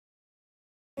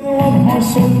One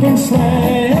horse open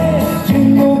sleigh,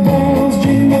 jingle bells,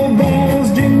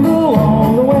 jingle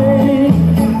all the way.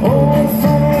 Oh, what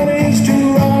fun it is to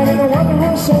ride in a one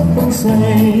horse open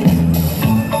sleigh.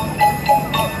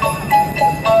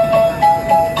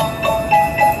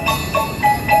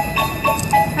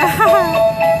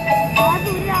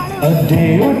 A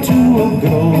day or two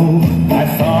ago, I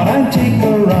thought I'd take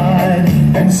a ride,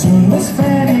 and soon Miss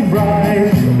Fanny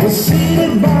Bride was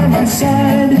seated by my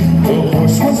side. The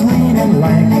horse was lean and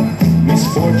lank,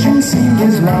 misfortune seemed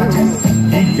his lot.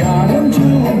 He got into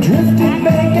a drifted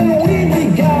bank, and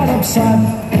we got upset.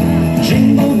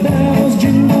 Jingle bells,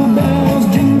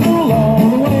 jingle all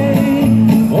the way.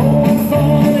 Oh, what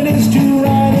fun it is to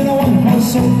ride in a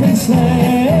one-horse open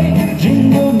sleigh.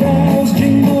 Jingle bells,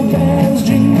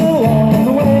 jingle all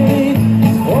the way.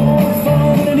 Oh, what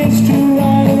fun it is to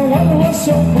ride in a one-horse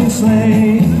open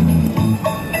sleigh.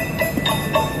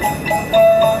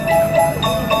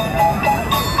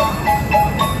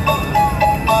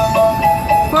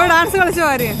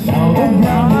 Now the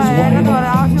ground is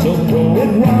wide, so throw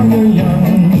it while you're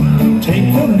young.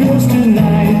 Take the girls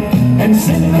tonight and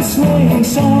sing the sleighing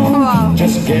song. Wow.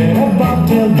 Just get a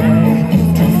bobtail bag,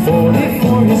 240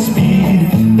 for your speed,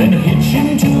 then hitch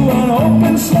into an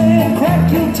open sleigh and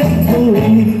crack, you'll take the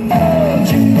lead.